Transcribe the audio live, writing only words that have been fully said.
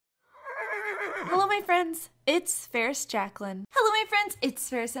Hello, my friends. It's Ferris Jacqueline. Hello, my friends. It's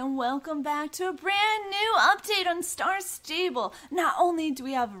Ferris, and welcome back to a brand new update on Star Stable. Not only do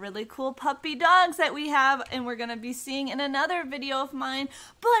we have really cool puppy dogs that we have, and we're going to be seeing in another video of mine,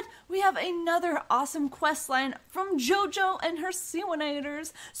 but we have another awesome quest line from JoJo and her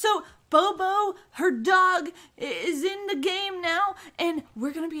Sewanators. So, Bobo, her dog, is in the game now, and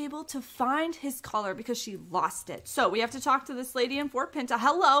we're going to be able to find his collar because she lost it. So we have to talk to this lady in Fort Pinta.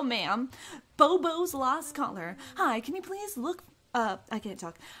 Hello, ma'am. Bobo's lost collar. Hi, can you please look... I can't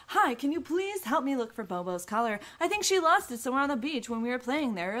talk. Hi, can you please help me look for Bobo's collar? I think she lost it somewhere on the beach when we were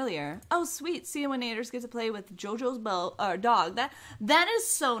playing there earlier. Oh, sweet. Sewanators get to play with JoJo's dog. That is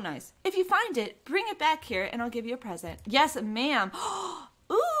so nice. If you find it, bring it back here and I'll give you a present. Yes, ma'am.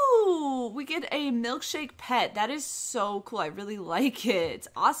 Ooh, we get a Milkshake pet. That is so cool. I really like it.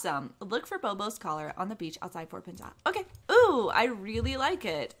 Awesome. Look for Bobo's collar on the beach outside Fort Pinta. Okay. Ooh, I really like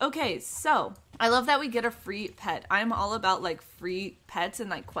it. Okay, so I love that we get a free pet. I'm all about like free pets and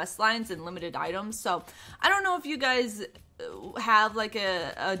like quest lines and limited items. So I don't know if you guys have like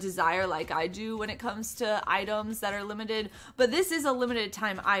a desire like I do when it comes to items that are limited, but this is a limited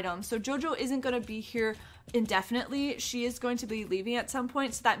time item. So JoJo isn't going to be here indefinitely. She is going to be leaving at some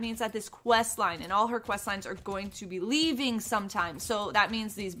point, so that means that this quest line and all her quest lines are going to be leaving sometime. So that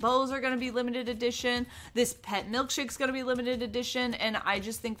means these bows are going to be limited edition, this pet milkshake's going to be limited edition, and I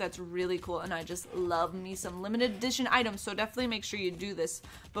just think that's really cool, and I just love me some limited edition items. So definitely make sure you do this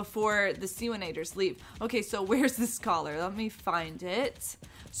before the Sewanators leave. Okay, so where's this collar? Let me find it.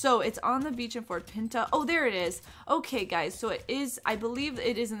 So it's on the beach in Fort Pinta. Oh, there it is. Okay, guys, so it is, I believe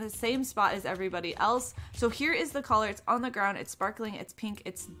it is in the same spot as everybody else. So here is the collar. It's on the ground. It's sparkling. It's pink.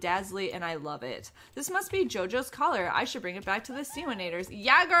 It's dazzly, and I love it. This must be JoJo's collar. I should bring it back to the Sewanators.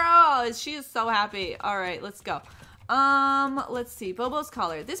 Yeah, girl! She is so happy. All right, let's go. Let's see. Bobo's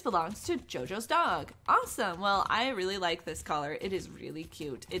collar. This belongs to JoJo's dog. Awesome. Well, I really like this collar. It is really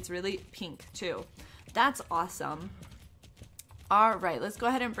cute. It's really pink, too. That's awesome. All right, let's go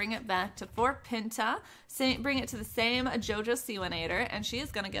ahead and bring it back to Fort Pinta. Bring it to the same JoJo Sewanator, and she is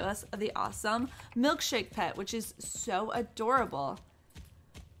going to give us the awesome Milkshake pet, which is so adorable.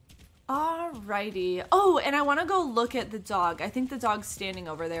 All righty. Oh, and I want to go look at the dog. I think the dog's standing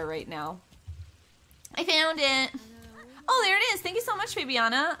over there right now. I found it. Oh, there it is. Thank you so much,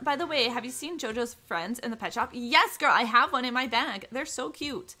 Fabiana. By the way, have you seen JoJo's friends in the pet shop? Yes, girl, I have one in my bag. They're so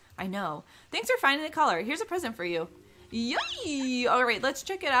cute. I know. Thanks for finding the collar. Here's a present for you. Yay! All right, let's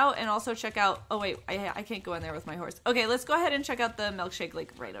check it out and also check out... Oh, wait, I can't go in there with my horse. Okay, let's go ahead and check out the milkshake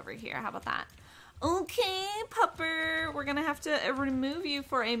like right over here. How about that? Okay, pupper, we're gonna have to remove you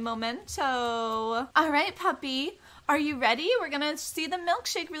for a memento. All right, puppy, are you ready? We're gonna see the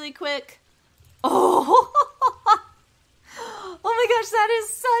milkshake really quick. Oh! Oh my gosh, that is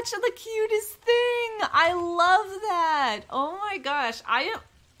such the cutest thing. I love that. Oh my gosh,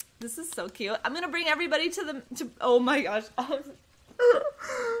 this is so cute. I'm gonna bring everybody to oh my gosh.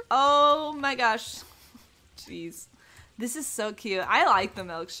 Oh my gosh. Jeez. This is so cute. I like the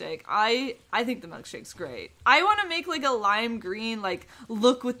milkshake. I think the milkshake's great. I want to make like a lime green like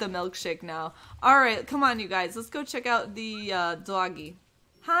look with the milkshake now. All right, come on you guys. Let's go check out the doggy.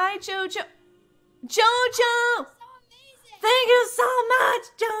 Hi, JoJo. JoJo! Thank you so much,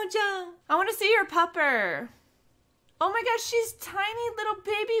 JoJo. I want to see your pupper. Oh my gosh, she's tiny little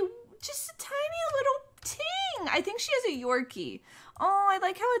baby, just a tiny little ting. I think she has a Yorkie. Oh, I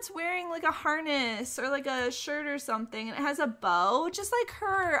like how it's wearing like a harness or like a shirt or something, and it has a bow, just like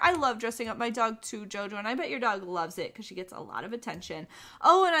her. I love dressing up my dog too, JoJo, and I bet your dog loves it because she gets a lot of attention.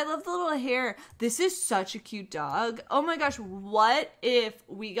 Oh, and I love the little hair. This is such a cute dog. Oh my gosh, what if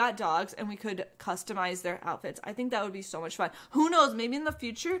we got dogs and we could customize their outfits? I think that would be so much fun. Who knows, maybe in the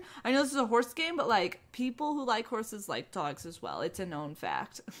future, I know this is a horse game, but like people who like horses like dogs as well. It's a known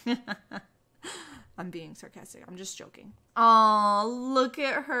fact. I'm being sarcastic. I'm just joking. Oh, look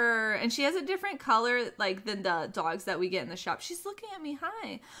at her. And she has a different color like than the dogs that we get in the shop. She's looking at me.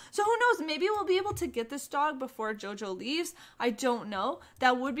 Hi. So who knows? Maybe we'll be able to get this dog before JoJo leaves. I don't know.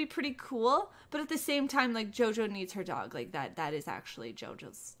 That would be pretty cool. But at the same time, like JoJo needs her dog. Like that is actually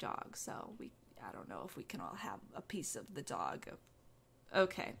JoJo's dog. So I don't know if we can all have a piece of the dog.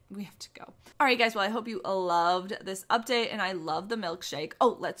 Okay, we have to go. All right, guys. Well, I hope you loved this update and I love the milkshake.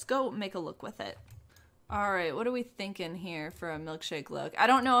 Oh, let's go make a look with it. All right, what are we thinking here for a milkshake look? I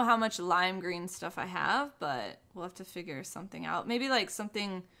don't know how much lime green stuff I have, but we'll have to figure something out. Maybe like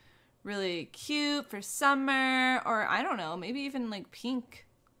something really cute for summer, or I don't know, maybe even like pink,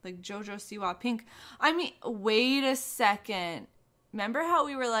 like JoJo Siwa pink. I mean, wait a second. Remember how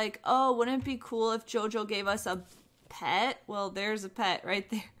we were like, oh, wouldn't it be cool if JoJo gave us a pet? Well, there's a pet right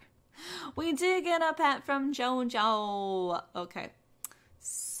there. We did get a pet from JoJo. Okay.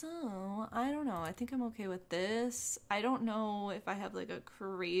 So, I don't know. I think I'm okay with this. I don't know if I have like a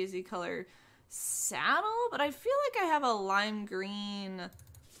crazy color saddle, but I feel like I have a lime green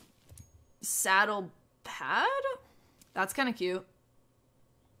saddle pad. That's kind of cute.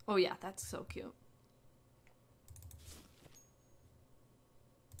 Oh yeah, that's so cute.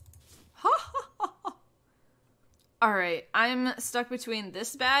 Alright, I'm stuck between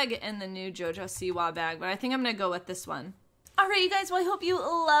this bag and the new JoJo Siwa bag, but I think I'm gonna go with this one. Alright, you guys, well, I hope you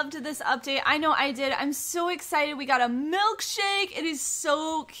loved this update. I know I did. I'm so excited. We got a milkshake. It is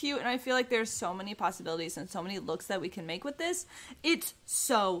so cute, and I feel like there's so many possibilities and so many looks that we can make with this. It's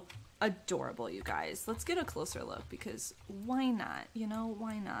so adorable, you guys. Let's get a closer look, because why not? You know,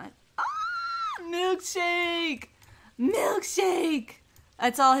 why not? Ah! Milkshake! Milkshake!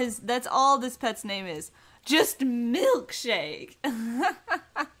 That's all this pet's name is. Just Milkshake.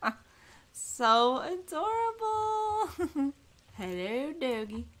 So adorable. Hello,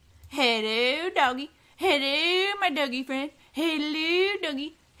 doggy. Hello, doggy. Hello, my doggy friend. Hello,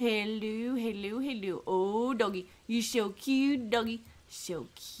 doggy. Hello, hello, hello. Oh, doggy. You're so cute, doggy. So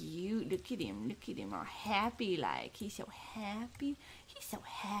cute. Look at him. Look at him. All happy like. He's so happy. He's so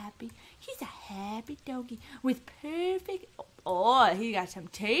happy. He's a happy doggy with perfect... Oh, he got some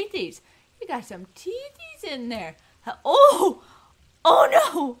teethies. He got some teethies in there. Oh! Oh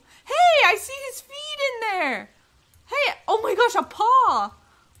no! Hey, I see his feet in there. Hey, oh my gosh, a paw.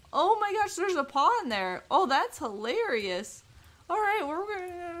 Oh my gosh, there's a paw in there. Oh, that's hilarious. All right, we're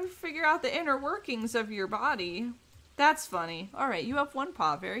going to figure out the inner workings of your body. That's funny. All right, you have one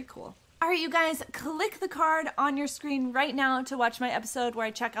paw. Very cool. All right, you guys, click the card on your screen right now to watch my episode where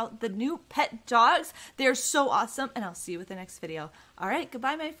I check out the new pet dogs. They're so awesome, and I'll see you with the next video. All right,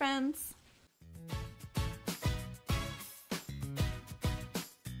 goodbye, my friends.